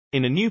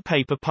In a new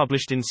paper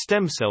published in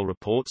Stem Cell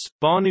Reports,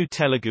 Bhanu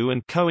Telugu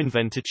and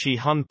co-inventor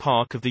Chi-Hun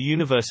Park of the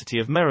University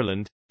of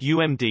Maryland,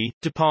 UMD,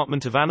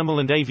 Department of Animal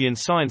and Avian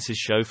Sciences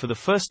show for the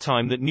first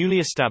time that newly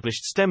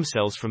established stem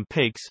cells from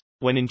pigs,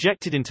 when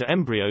injected into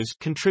embryos,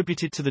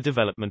 contributed to the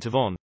development of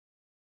on.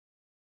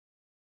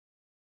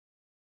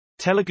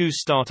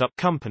 Telugu's startup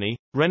company,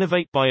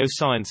 Renovate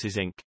Biosciences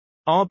Inc.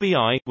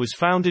 RBI, was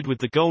founded with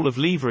the goal of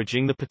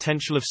leveraging the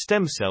potential of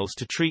stem cells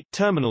to treat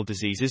terminal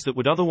diseases that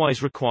would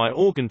otherwise require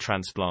organ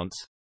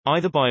transplants,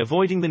 either by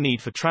avoiding the need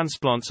for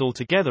transplants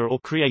altogether or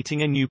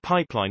creating a new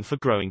pipeline for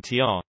growing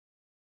TR.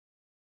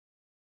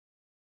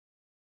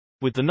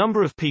 With the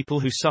number of people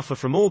who suffer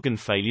from organ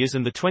failures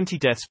and the 20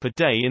 deaths per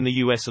day in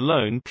the US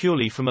alone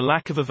purely from a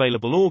lack of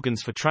available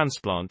organs for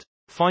transplant,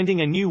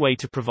 finding a new way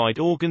to provide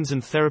organs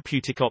and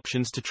therapeutic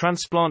options to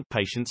transplant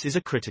patients is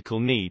a critical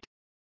need.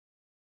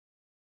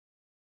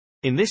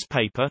 In this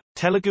paper,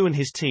 Telugu and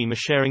his team are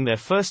sharing their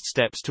first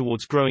steps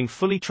towards growing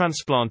fully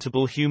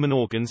transplantable human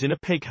organs in a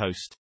pig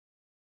host.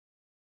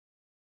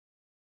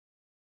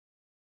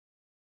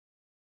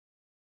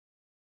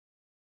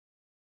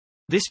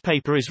 This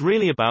paper is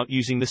really about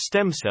using the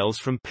stem cells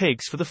from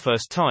pigs for the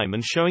first time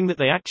and showing that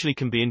they actually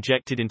can be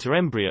injected into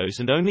embryos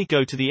and only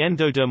go to the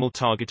endodermal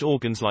target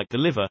organs like the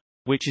liver,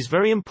 which is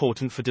very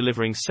important for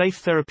delivering safe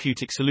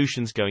therapeutic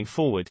solutions going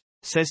forward,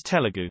 says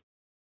Telugu.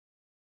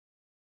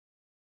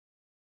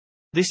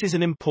 This is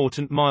an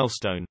important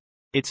milestone.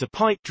 It's a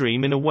pipe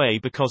dream in a way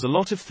because a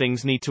lot of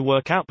things need to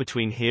work out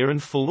between here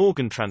and full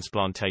organ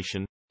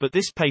transplantation, but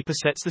this paper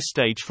sets the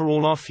stage for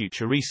all our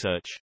future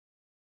research.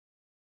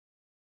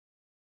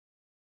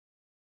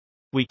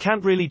 We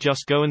can't really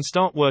just go and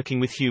start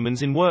working with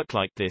humans in work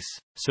like this,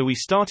 so we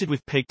started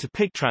with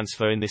pig-to-pig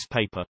transfer in this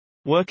paper,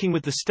 working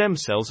with the stem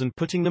cells and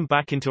putting them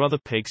back into other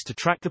pigs to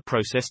track the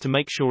process to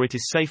make sure it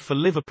is safe for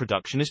liver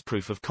production as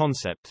proof of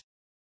concept.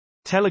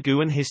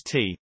 Telugu and his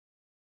team.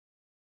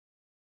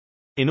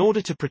 In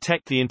order to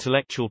protect the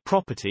intellectual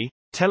property,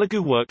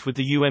 Telugu worked with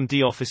the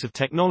UMD Office of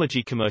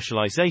Technology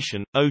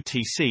Commercialization,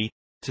 OTC,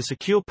 to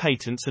secure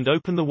patents and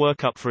open the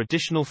work up for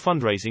additional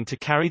fundraising to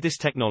carry this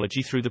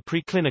technology through the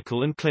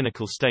preclinical and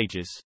clinical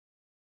stages.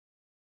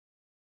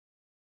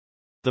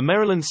 The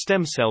Maryland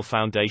Stem Cell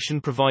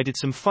Foundation provided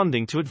some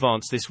funding to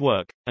advance this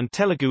work, and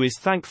Telugu is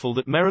thankful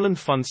that Maryland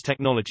funds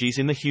technologies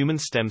in the human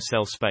stem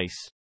cell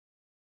space.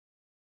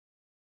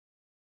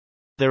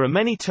 There are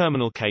many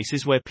terminal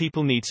cases where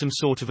people need some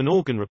sort of an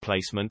organ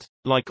replacement,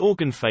 like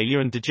organ failure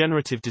and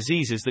degenerative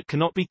diseases that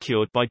cannot be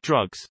cured by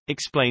drugs,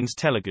 explains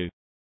Telugu.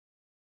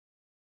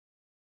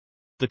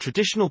 The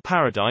traditional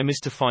paradigm is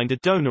to find a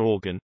donor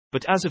organ,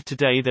 but as of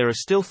today there are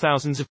still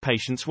thousands of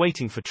patients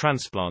waiting for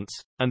transplants,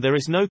 and there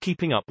is no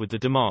keeping up with the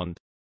demand.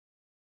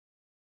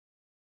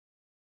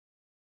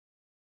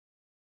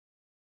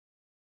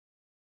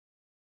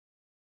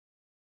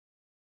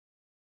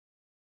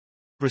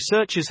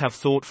 Researchers have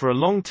thought for a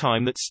long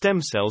time that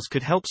stem cells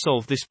could help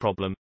solve this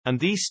problem, and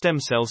these stem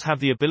cells have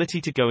the ability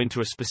to go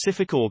into a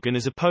specific organ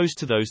as opposed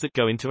to those that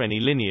go into any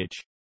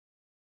lineage.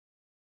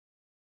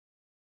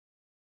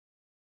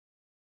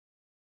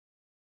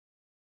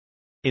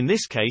 In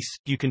this case,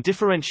 you can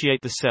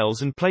differentiate the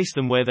cells and place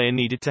them where they are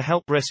needed to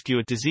help rescue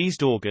a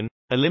diseased organ,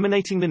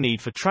 eliminating the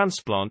need for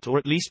transplant or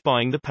at least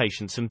buying the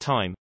patient some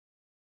time.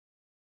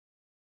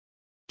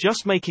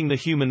 Just making the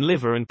human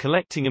liver and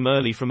collecting them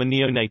early from a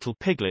neonatal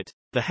piglet,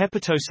 the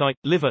hepatocyte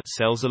liver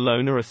cells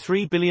alone are a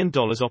 $3 billion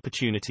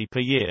opportunity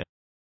per year.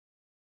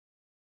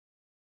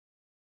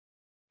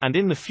 And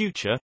in the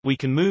future, we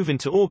can move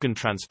into organ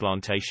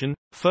transplantation,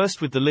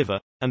 first with the liver,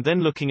 and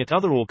then looking at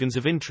other organs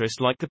of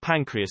interest like the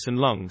pancreas and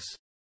lungs.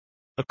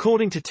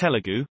 According to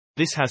Telugu,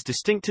 this has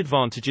distinct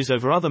advantages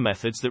over other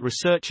methods that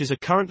researchers are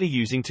currently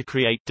using to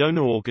create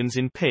donor organs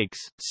in pigs,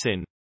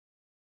 sin.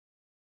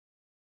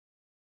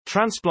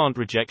 Transplant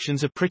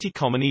rejections are pretty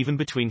common even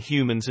between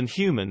humans and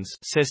humans,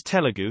 says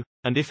Telugu,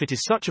 and if it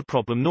is such a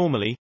problem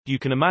normally, you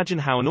can imagine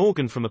how an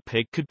organ from a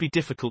pig could be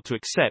difficult to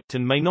accept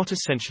and may not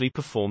essentially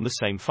perform the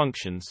same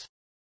functions.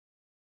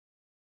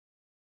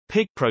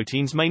 Pig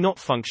proteins may not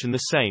function the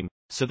same,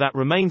 so that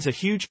remains a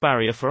huge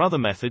barrier for other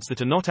methods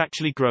that are not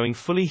actually growing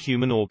fully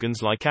human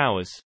organs like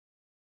ours.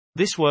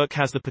 This work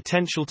has the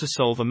potential to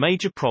solve a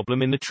major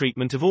problem in the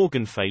treatment of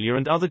organ failure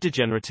and other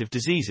degenerative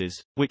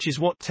diseases, which is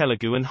what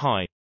Telugu and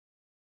Hi.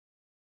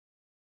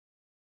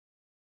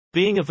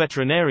 Being a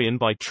veterinarian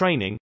by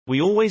training, we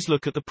always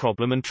look at the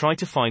problem and try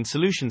to find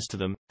solutions to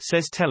them,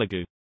 says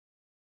Telugu.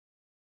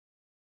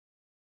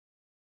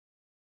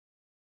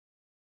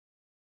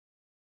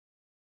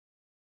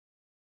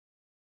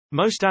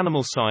 Most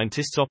animal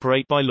scientists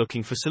operate by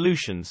looking for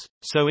solutions,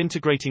 so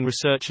integrating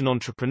research and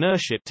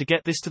entrepreneurship to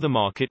get this to the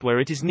market where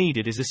it is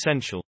needed is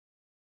essential.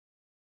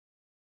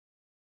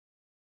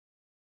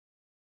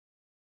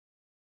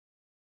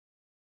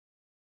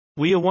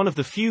 We are one of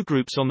the few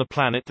groups on the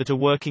planet that are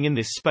working in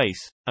this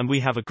space, and we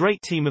have a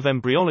great team of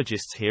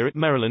embryologists here at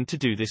Maryland to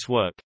do this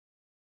work.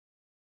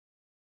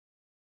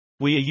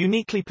 We are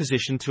uniquely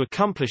positioned to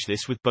accomplish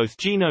this with both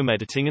genome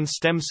editing and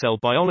stem cell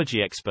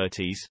biology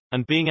expertise,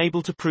 and being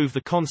able to prove the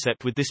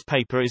concept with this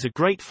paper is a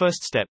great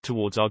first step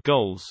towards our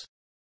goals.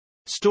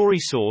 Story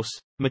source: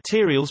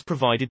 materials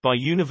provided by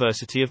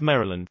University of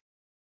Maryland.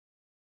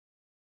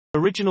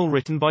 Original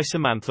written by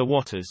Samantha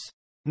Waters.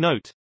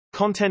 Note: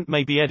 content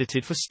may be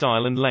edited for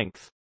style and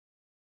length.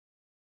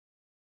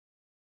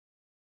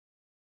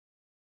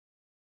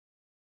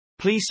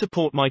 Please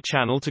support my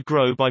channel to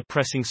grow by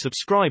pressing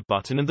subscribe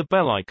button and the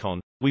bell icon.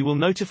 We will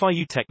notify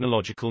you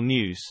technological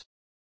news.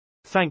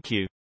 Thank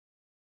you.